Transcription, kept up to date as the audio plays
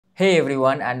Hey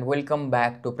everyone, and welcome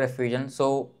back to PrepFusion.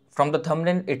 So from the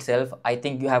thumbnail itself, I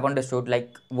think you have understood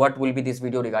like what will be this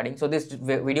video regarding. So this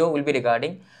video will be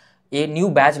regarding a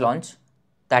new badge launch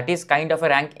that is kind of a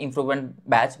rank improvement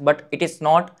badge, but it is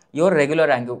not your regular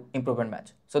rank improvement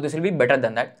badge. So this will be better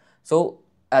than that. So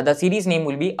the series name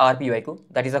will be R-PYQ.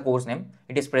 That is a course name.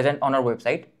 It is present on our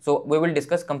website. So we will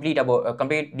discuss complete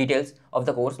details of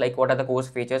the course, like what are the course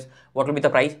features, what will be the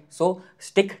price. So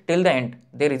stick till the end.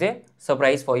 There is a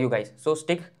surprise for you guys. So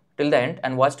stick till the end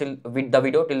and watch till the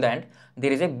video till the end.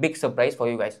 There is a big surprise for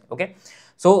you guys. Okay.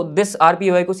 So this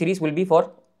R-PYQ series will be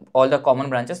for all the common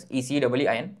branches EC,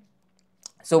 EIN.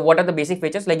 So what are the basic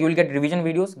features? Like you will get revision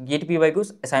videos, gate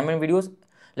PYQs, assignment videos,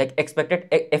 like expected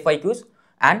FIQs,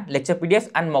 and lecture PDFs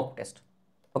and mock test.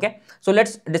 Okay, so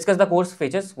let's discuss the course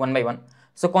features one by one.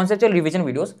 So conceptual revision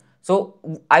videos. So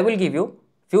I will give you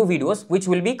few videos which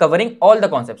will be covering all the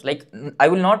concepts. Like I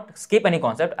will not skip any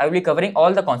concept. I will be covering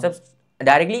all the concepts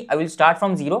directly. I will start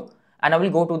from zero and I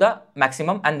will go to the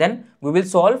maximum, and then we will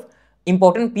solve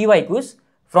important PYQs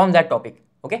from that topic.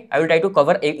 Okay, I will try to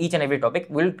cover each and every topic.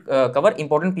 We'll cover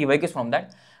important PYQs from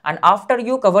that, and after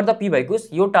you cover the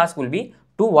PYQs, your task will be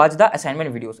to watch the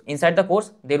assignment videos. Inside the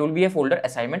course, there will be a folder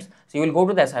assignments. So you will go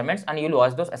to the assignments and you will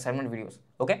watch those assignment videos.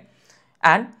 Okay,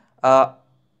 and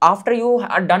after you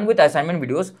are done with assignment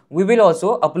videos, we will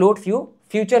also upload few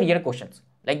future year questions.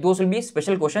 Like those will be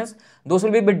special questions. Those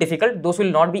will be a bit difficult. Those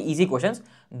will not be easy questions.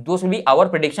 Those will be our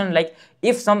prediction. Like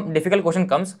if some difficult question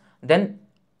comes, then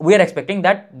we are expecting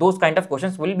that those kind of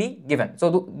questions will be given.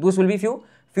 So those will be few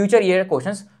future year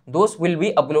questions. Those will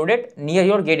be uploaded near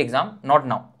your gate exam, not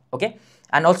now. Okay,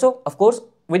 and also of course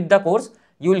with the course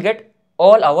you will get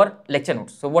all our lecture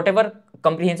notes. So whatever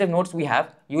comprehensive notes we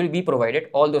have, you will be provided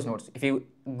all those notes. If you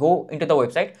go into the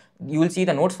website, you will see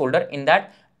the notes folder. In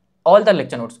that, all the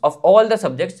lecture notes of all the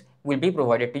subjects will be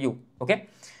provided to you. Okay,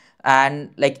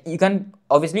 and like you can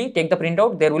obviously take the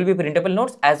printout. There will be printable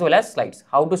notes as well as slides.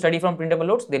 How to study from printable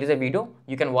notes? There is a video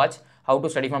you can watch. How to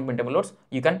study from printable notes?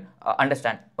 You can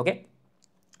understand. Okay,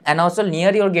 and also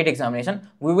near your gate examination,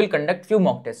 we will conduct few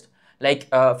mock tests, like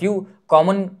few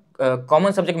common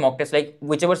subject mock tests, like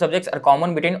whichever subjects are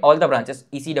common between all the branches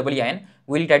EC, EIN.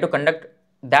 We will try to conduct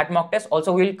that mock test.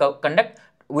 Also we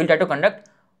will try to conduct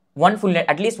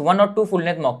at least one or two full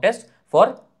length mock tests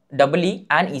for EE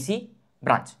and EC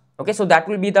branch. Okay, so that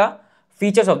will be the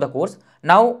features of the course.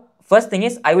 Now first thing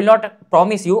is, I will not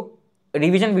promise you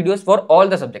revision videos for all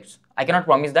the subjects. I cannot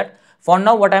promise that. For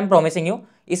now, what I am promising you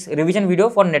is revision video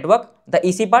for network, the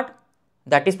EC part,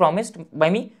 that is promised by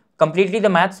me, completely the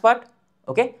maths part,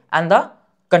 okay, and the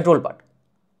control part.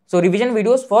 So revision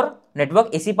videos for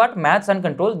network, AC part, maths and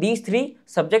control, these three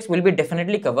subjects will be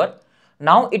definitely covered.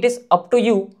 Now it is up to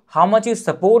you how much you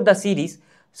support the series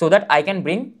so that I can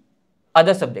bring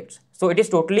other subjects. So it is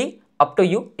totally up to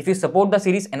you. If you support the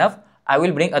series enough, I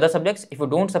will bring other subjects. If you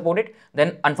don't support it,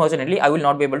 then unfortunately I will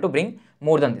not be able to bring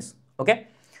more than this. Okay,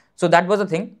 so that was the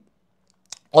thing.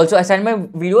 Also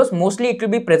assignment videos, mostly it will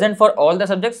be present for all the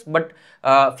subjects, but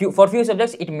for few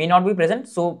subjects it may not be present.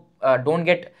 So don't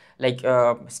get like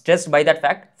stressed by that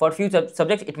fact. For few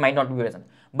subjects it might not be present.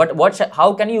 But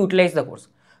how can you utilize the course?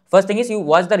 First thing is, you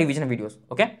watch the revision videos.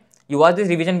 Okay, you watch these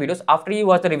revision videos. After you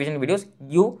watch the revision videos,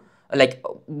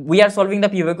 we are solving the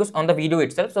PYQs on the video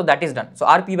itself, so that is done. So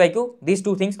R-PYQ, these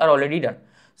two things are already done.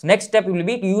 So next step will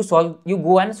be you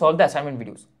go and solve the assignment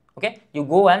videos. Okay, you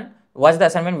go and watch the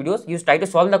assignment videos. You try to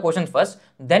solve the questions first,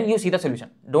 then you see the solution.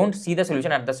 Don't see the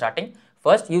solution at the starting.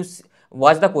 First you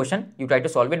watch the question, you try to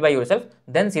solve it by yourself,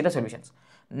 then see the solutions.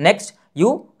 Next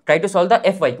you try to solve the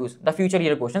FYQs, the future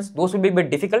year questions. Those will be a bit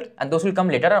difficult and those will come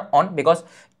later on, because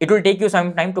it will take you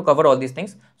some time to cover all these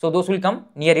things. So those will come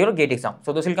near your gate exam.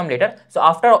 So those will come later. So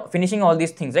after finishing all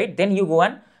these things, right, then you go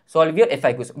and solve your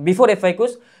FYQs. Before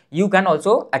FYQs, you can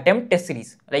also attempt test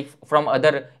series, like from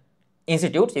other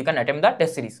institutes, you can attempt the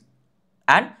test series.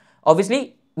 And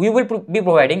obviously we will be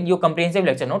providing you comprehensive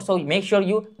lecture notes. So make sure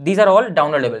these are all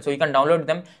downloadable. So you can download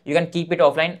them, you can keep it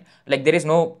offline. Like there is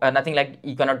no nothing like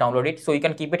you cannot download it. So you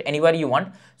can keep it anywhere you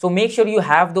want. So make sure you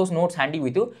have those notes handy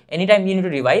with you. Anytime you need to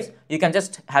revise, you can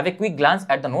just have a quick glance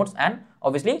at the notes and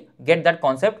obviously get that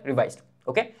concept revised.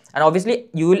 Okay, and obviously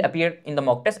you will appear in the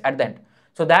mock test at the end.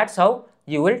 So that's how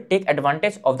you will take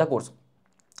advantage of the course.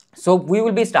 So we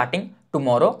will be starting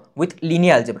tomorrow with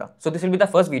linear algebra. So this will be the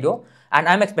first video, and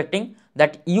I'm expecting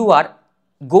that you are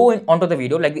going onto the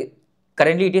video. Like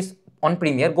currently it is on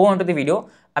Premiere. Go onto the video.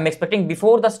 I'm expecting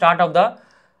before the start of the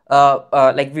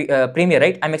Premiere,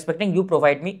 right? I'm expecting you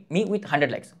provide me with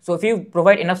 100 likes. So if you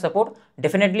provide enough support,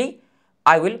 definitely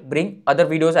I will bring other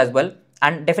videos as well.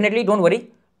 And definitely don't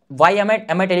worry, why am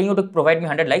I telling you to provide me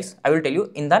 100 likes? I will tell you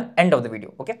in the end of the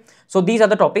video. Okay, so these are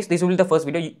the topics. This will be the first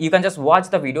video. You can just watch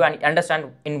the video and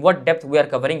understand in what depth we are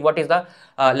covering, what is the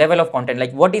level of content,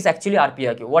 like what is actually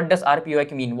R-PYQ, what does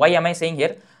R-PYQ mean, why am I saying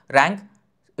here rank,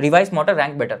 revise motor,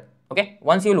 rank better. Okay,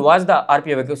 once you will watch the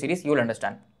R-PYQ series, you will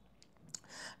understand.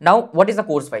 Now what is the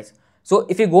course price? So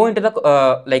if you go into the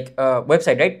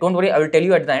website, right, don't worry, I will tell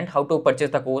you at the end how to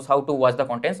purchase the course, how to watch the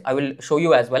contents. I will show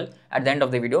you as well at the end of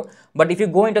the video. But if you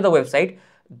go into the website,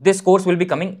 this course will be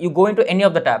coming. You go into any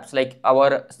of the tabs, like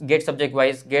our get subject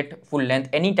wise, get full length,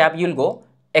 any tab you will go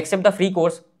except the free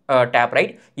course tab,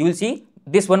 right? You will see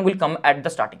this one will come at the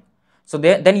starting. So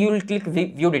then you will click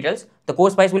view details. The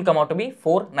course price will come out to be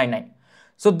 499.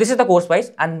 So this is the course price,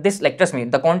 and this, like, trust me,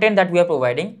 the content that we are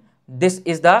providing, this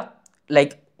is the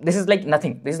this is like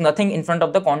nothing. This is nothing in front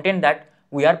of the content that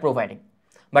we are providing.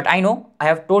 But I know I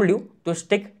have told you to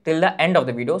stick till the end of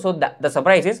the video. So the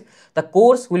surprise is the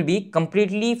course will be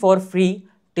completely for free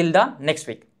till the next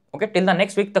week. Okay, till the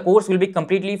next week the course will be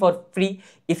completely for free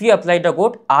if you apply the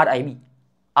code RIB.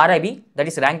 RIB, that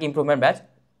is rank improvement batch.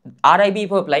 RIB,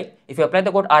 if you apply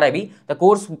the code RIB, the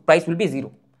course price will be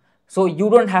 0. So you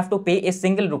don't have to pay a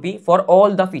single rupee for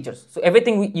all the features. So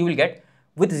everything you will get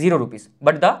with 0 rupees.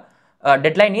 But the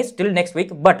deadline is till next week.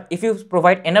 But if you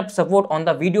provide enough support on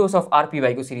the videos of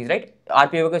R-PYQ series, right?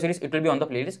 R-PYQ series, it will be on the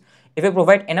playlist. If you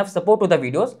provide enough support to the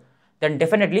videos, then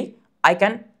definitely I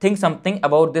can think something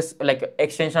about this, like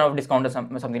extension of discount or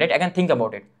something, right? I can think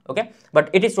about it. Okay, but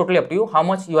it is totally up to you how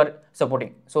much you are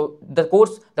supporting. So the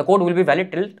code will be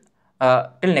valid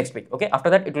till next week. Okay, after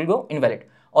that it will go invalid.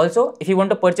 Also, if you want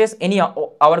to purchase any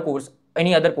our course,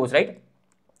 any other course, right,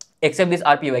 except this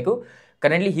R-PYQ,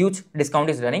 currently huge discount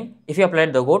is running. If you apply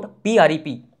the code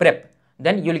PREP,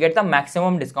 then you will get the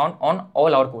maximum discount on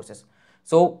all our courses.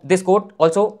 So this code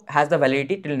also has the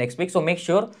validity till next week. So make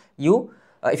sure you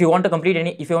if you want to complete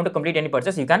any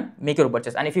purchase, you can make your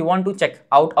purchase. And if you want to check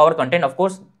out our content, of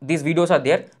course these videos are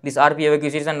there, this R-PYQ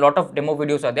series and lot of demo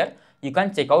videos are there. You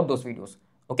can check out those videos.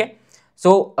 Okay,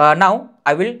 so now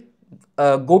I will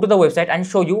go to the website and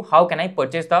show you how can I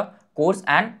purchase the course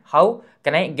and how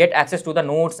can I get access to the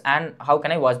notes and how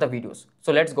can I watch the videos.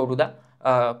 So let's go to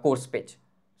the course page.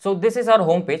 So this is our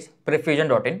home page,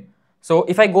 PrepFusion.in. So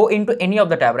if I go into any of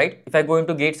the tab, right, if I go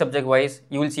into get subject wise,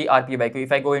 you will see R-PYQ.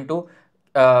 If I go into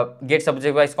get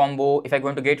subject wise combo, if I go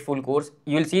into get full course,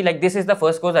 you will see like this is the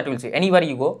first course that you will see. Anywhere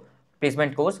you go,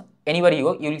 placement course, anywhere you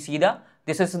go, you will see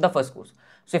this is the first course.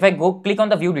 So if I go click on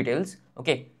the view details,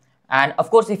 okay, and of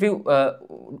course if you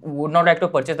would not like to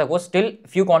purchase the course, still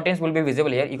few contents will be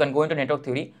visible here. You can go into network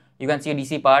theory, you can see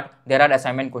DC part, there are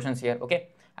assignment questions here, okay,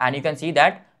 and you can see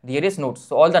that there is notes.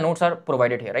 So all the notes are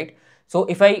provided here, right? So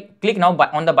if I click now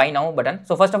on the buy now button,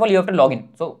 so first of all you have to log in.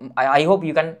 So I hope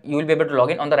you will be able to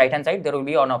log in. On the right hand side there will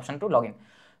be an option to log in.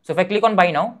 So if I click on buy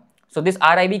now, so this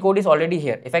RIB code is already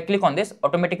here. If I click on this,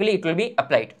 automatically it will be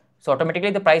applied. So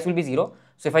automatically the price will be 0.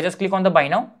 So if I just click on the buy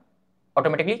now,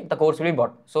 automatically the course will be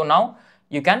bought. So now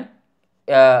you can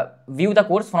view the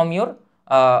course from your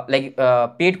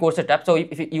paid courses tab. So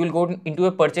if you will go into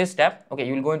a purchase tab, okay,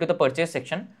 you will go into the purchase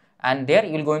section, and there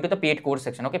you will go into the paid course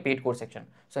section. Okay, paid course section.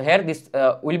 So here this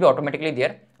will be automatically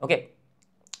there. Okay,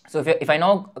 so if I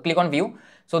now click on view,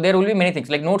 so there will be many things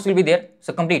like notes will be there.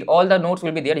 So complete all the notes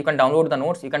will be there. You can download the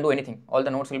notes, you can do anything. All the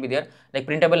notes will be there, like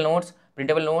printable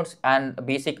notes and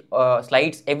basic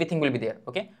slides, everything will be there.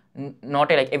 Okay, not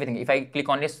like everything. If I click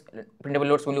on this, printable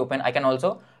notes will open. I can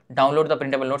also download the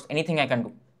printable notes, anything I can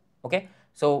do. Okay,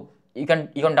 so you can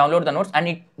download the notes,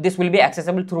 and this will be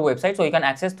accessible through website. So you can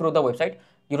access through the website.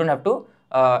 You don't have to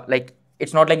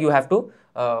it's not like you have to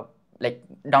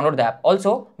download the app.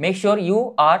 Also make sure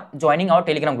you are joining our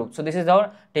Telegram group. So this is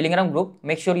our Telegram group.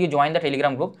 Make sure you join the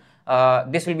Telegram group.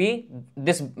 This will be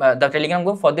the Telegram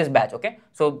group for this batch. Okay,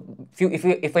 so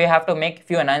if you have to make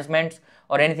few announcements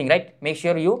or anything, right, make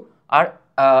sure you are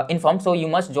informed. So you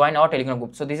must join our Telegram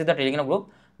group. So this is the Telegram group.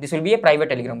 This will be a private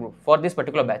Telegram group for this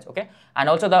particular batch. Okay, and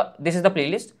also this is the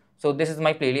playlist. So this is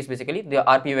my playlist, basically the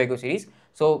R-PYQ series.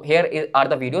 So here are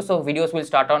the videos. So videos will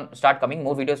start coming.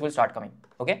 More videos will start coming.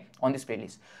 Okay, on this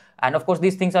playlist. And of course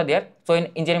these things are there. So in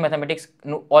engineering mathematics,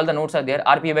 all the notes are there.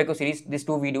 R-PYQ series, these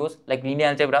 2 videos like linear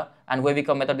algebra and wave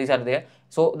curve method, these are there.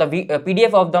 So the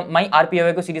PDF of my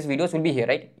R-PYQ series videos will be here,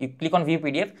 right? You click on view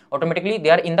PDF, automatically they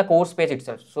are in the course page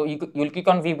itself. So you will click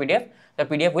on view PDF, the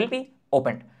PDF will be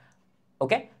opened.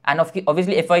 Okay, and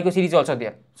obviously FYQ series is also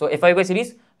there. So FYQ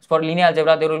series for linear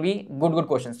algebra, there will be good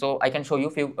questions. So I can show you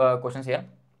few questions here.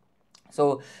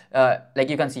 So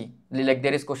like you can see, like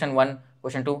there is question 1,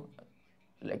 question 2.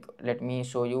 Like let me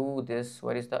show you this.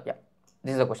 Where is the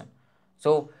this is the question.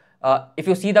 So if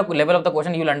you see the level of the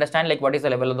question, you will understand like what is the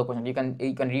level of the question. You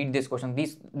can read this question.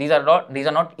 These are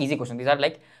not easy questions. These are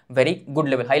like very good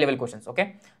level, high level questions.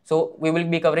 Okay, so we will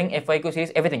be covering FYQ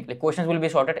series, everything. Like questions will be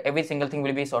sorted, every single thing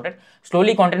will be sorted.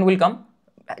 Slowly content will come.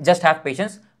 Just have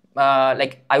patience.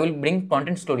 Like I will bring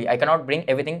content slowly. I cannot bring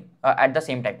everything at the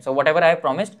same time. So whatever I have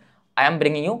promised, I am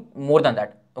bringing you more than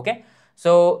that. Okay,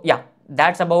 so yeah,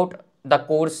 that's about the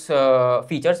course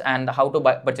features and how to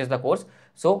purchase the course.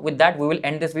 So with that, we will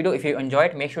end this video. If you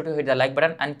enjoyed, make sure to hit the like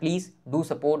button and please do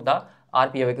support the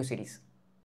R-PYQ series.